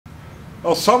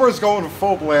Well, summer's going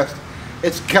full blast.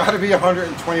 It's got to be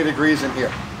 120 degrees in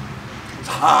here. It's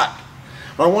hot.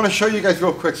 But I want to show you guys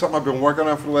real quick something I've been working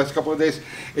on for the last couple of days.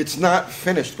 It's not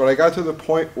finished, but I got to the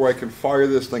point where I can fire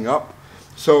this thing up.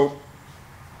 So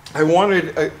I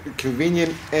wanted a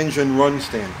convenient engine run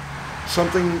stand.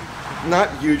 Something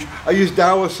not huge.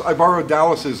 I borrowed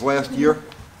Dallas's last year.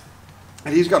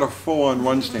 And he's got a full-on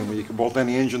run stand where you can bolt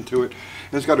any engine to it.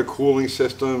 And it's got a cooling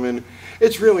system, and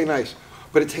it's really nice.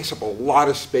 But it takes up a lot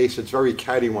of space. It's very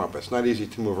cattywampus. It's not easy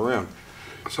to move around.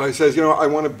 So I says, you know, I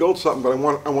want to build something, but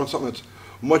I want something that's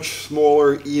much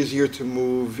smaller, easier to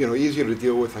move, you know, easier to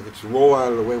deal with. I could just roll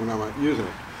out of the way when I'm not using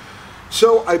it.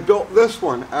 So I built this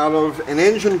one out of an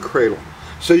engine cradle.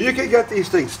 So you can get these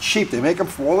things cheap. They make them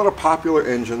for all of the popular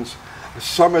engines.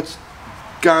 Summit's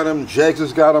got them, Jags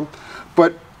has got them.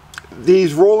 But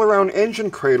these roll-around engine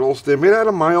cradles, they're made out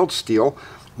of mild steel,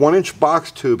 1-inch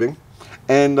box tubing,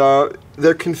 and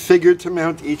they're configured to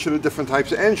mount each of the different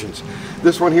types of engines.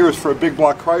 This one here is for a big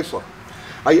block Chrysler.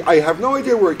 I have no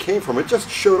idea where it came from. It just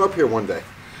showed up here one day.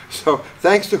 So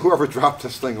thanks to whoever dropped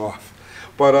this thing off.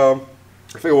 But I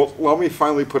figured, well, let me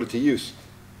finally put it to use.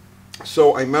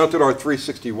 So I mounted our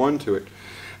 361 to it.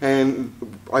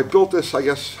 And I built this, I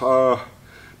guess,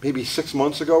 maybe 6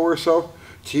 months ago or so,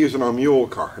 to use in our Mule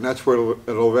car, and that's where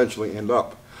it'll eventually end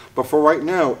up. But for right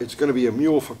now, it's going to be a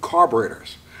Mule for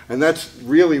carburetors, and that's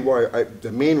really why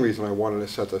the main reason I wanted to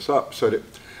set this up, so that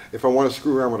if I want to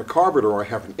screw around with a carburetor or I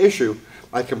have an issue,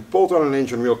 I can bolt on an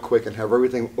engine real quick and have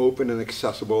everything open and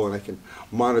accessible, and I can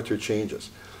monitor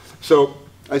changes. So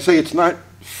I say it's not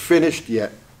finished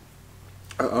yet.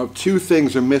 Two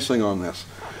things are missing on this.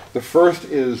 The first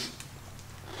is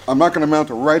I'm not going to mount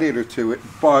a radiator to it,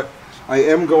 but I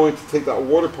am going to take that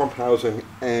water pump housing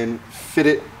and fit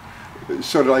it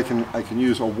so that I can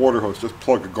use a water hose, just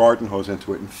plug a garden hose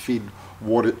into it and feed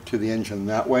water to the engine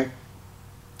that way.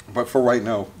 But for right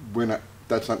now,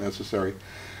 that's not necessary.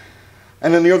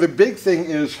 And then the other big thing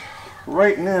is,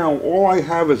 right now, all I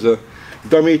have is a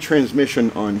dummy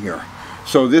transmission on here.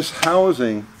 So this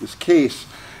housing, this case,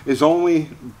 is only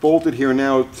bolted here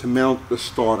now to mount the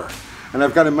starter. And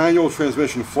I've got a manual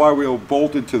transmission flywheel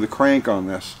bolted to the crank on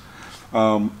this.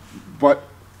 But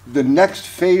the next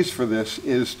phase for this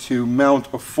is to mount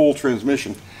a full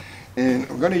transmission. And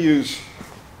I'm going to use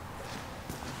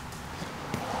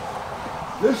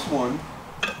this one,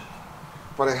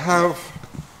 but I have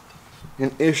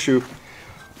an issue.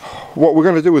 What we're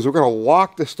going to do is we're going to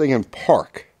lock this thing in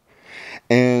park.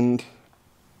 And,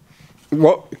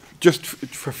 well, just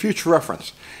for future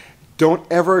reference, don't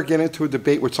ever get into a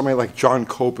debate with somebody like John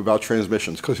Cope about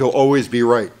transmissions, because he'll always be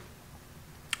right.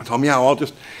 Tell me, yeah, I'll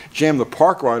just jam the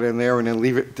park rod in there and then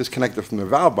leave it disconnected from the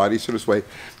valve body, so this way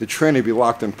the tranny will be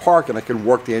locked in park and I can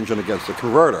work the engine against the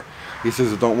converter. He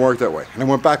says it don't work that way. And I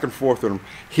went back and forth with him.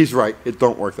 He's right, it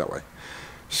don't work that way.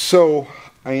 So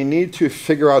I need to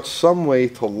figure out some way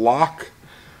to lock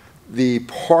the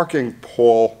parking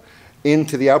pole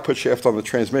into the output shaft on the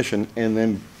transmission and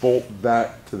then bolt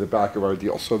that to the back of our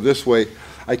deal. So this way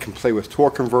I can play with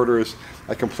torque converters,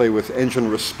 I can play with engine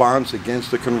response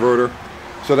against the converter.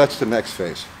 So that's the next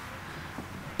phase.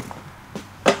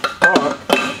 But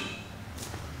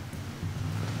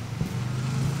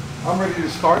I'm ready to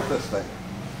start this thing.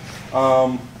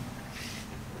 Let's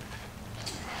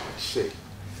see.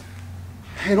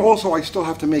 And also I still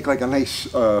have to make like a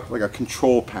nice, like a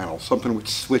control panel, something with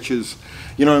switches,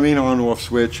 you know what I mean, on and off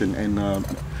switch, and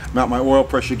mount my oil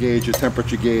pressure gauge, a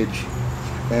temperature gauge,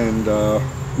 and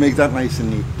make that nice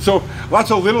and neat. So lots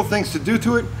of little things to do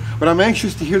to it, but I'm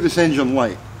anxious to hear this engine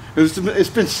light. It's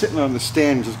been sitting on the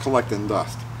stand just collecting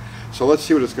dust. So let's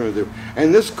see what it's going to do.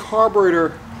 And this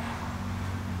carburetor,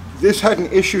 this had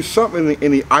an issue, something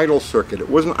in the idle circuit. It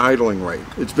wasn't idling right.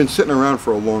 It's been sitting around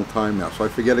for a long time now, so I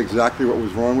forget exactly what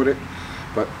was wrong with it,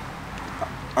 but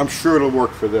I'm sure it'll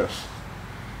work for this.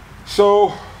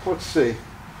 So let's see.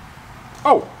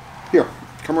 Oh, here,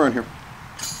 come around here.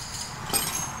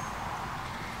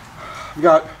 We've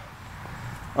got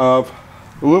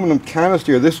aluminum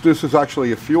canister. This is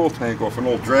actually a fuel tank off an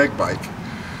old drag bike.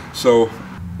 So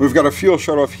we've got a fuel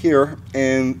shut off here,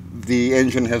 and the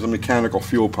engine has a mechanical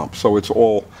fuel pump, so it's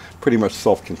all pretty much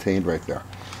self-contained right there.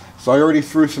 So I already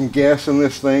threw some gas in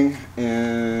this thing,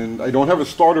 and I don't have a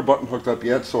starter button hooked up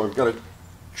yet, so I've got to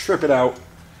trip it out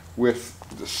with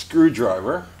the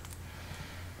screwdriver.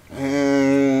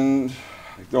 And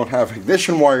I don't have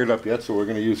ignition wired up yet, so we're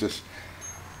going to use this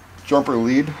jumper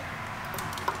lead.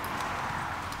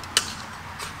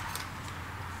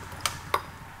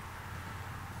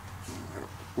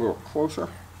 A little closer.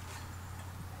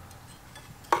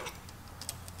 Okay.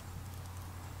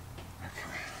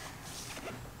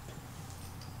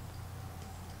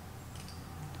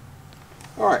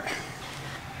 All right.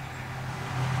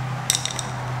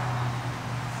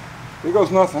 Here goes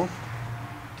nothing.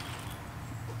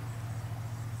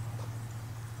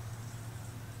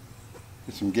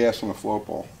 Get some gas on the float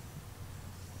ball.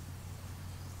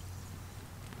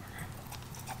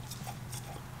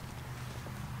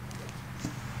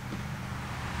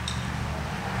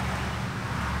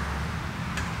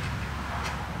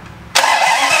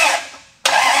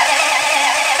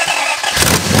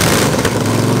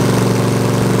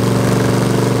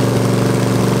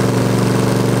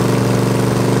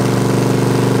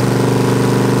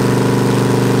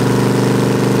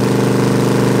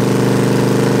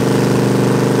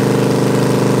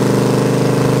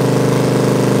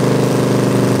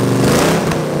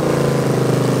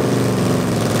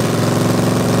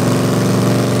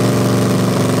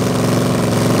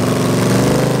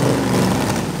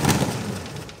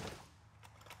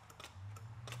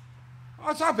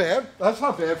 That's not bad. That's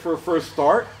not bad for a first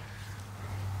start.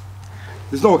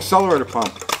 There's no accelerator pump.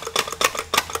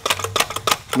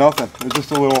 Nothing. There's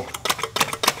just a little,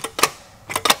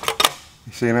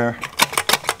 you see there?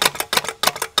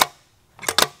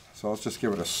 So let's just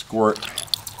give it a squirt.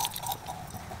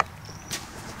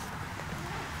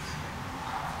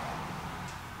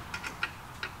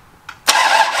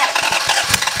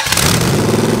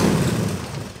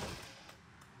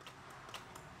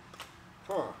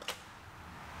 Huh.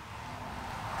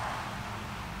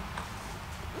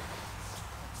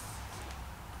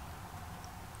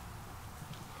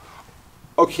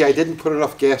 Okay, I didn't put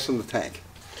enough gas in the tank.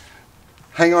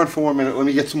 Hang on for 1 minute, let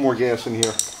me get some more gas in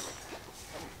here.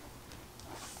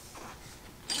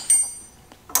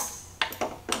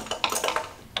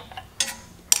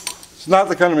 It's not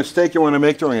the kind of mistake you want to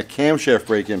make during a camshaft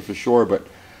break-in for sure, but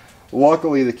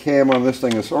luckily the cam on this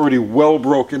thing is already well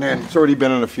broken in. It's already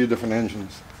been in a few different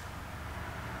engines.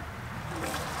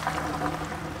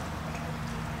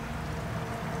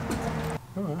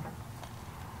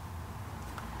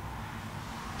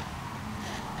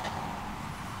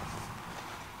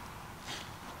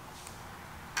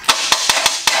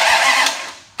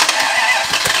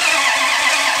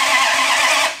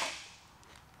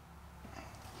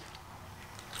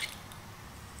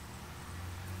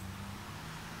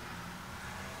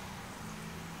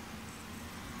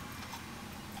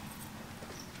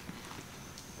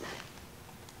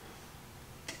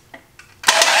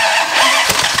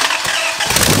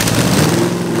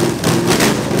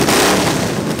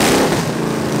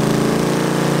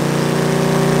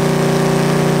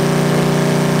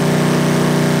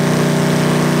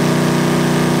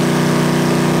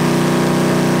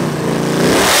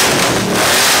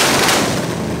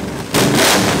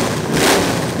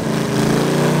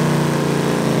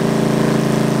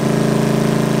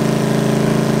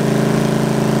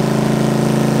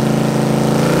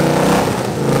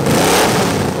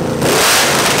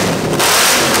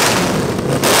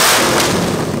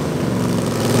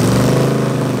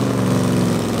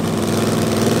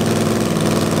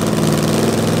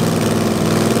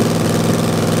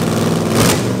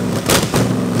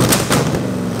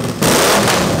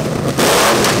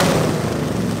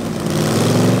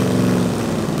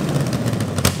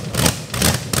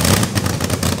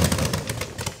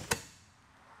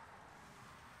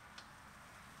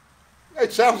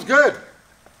 It sounds good.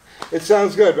 It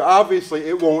sounds good. Obviously,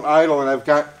 it won't idle, and I've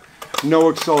got no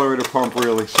accelerator pump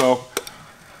really. So,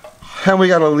 and we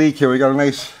got a leak here. We got a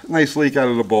nice leak out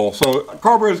of the bowl. So,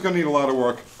 carburetor is going to need a lot of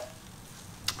work.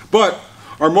 But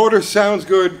our motor sounds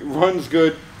good, runs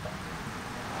good.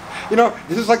 You know,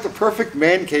 this is like the perfect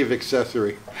man cave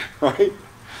accessory, right?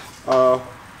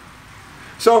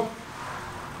 So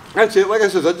that's it. Like I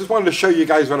said, I just wanted to show you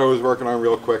guys what I was working on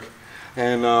real quick.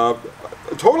 And my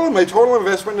total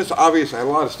investment in this, obviously I had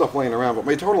a lot of stuff laying around, but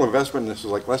my total investment in this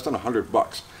is like less than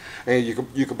 $100. And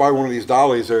you could buy one of these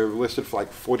dollies. They're listed for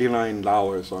like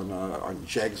 $49 on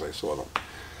Jegs. I saw them.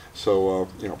 So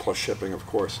you know, plus shipping, of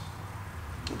course.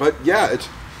 But yeah, it's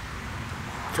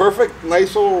perfect,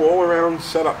 nice little all-around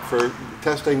setup for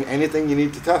testing anything you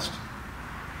need to test.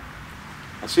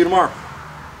 I'll see you tomorrow.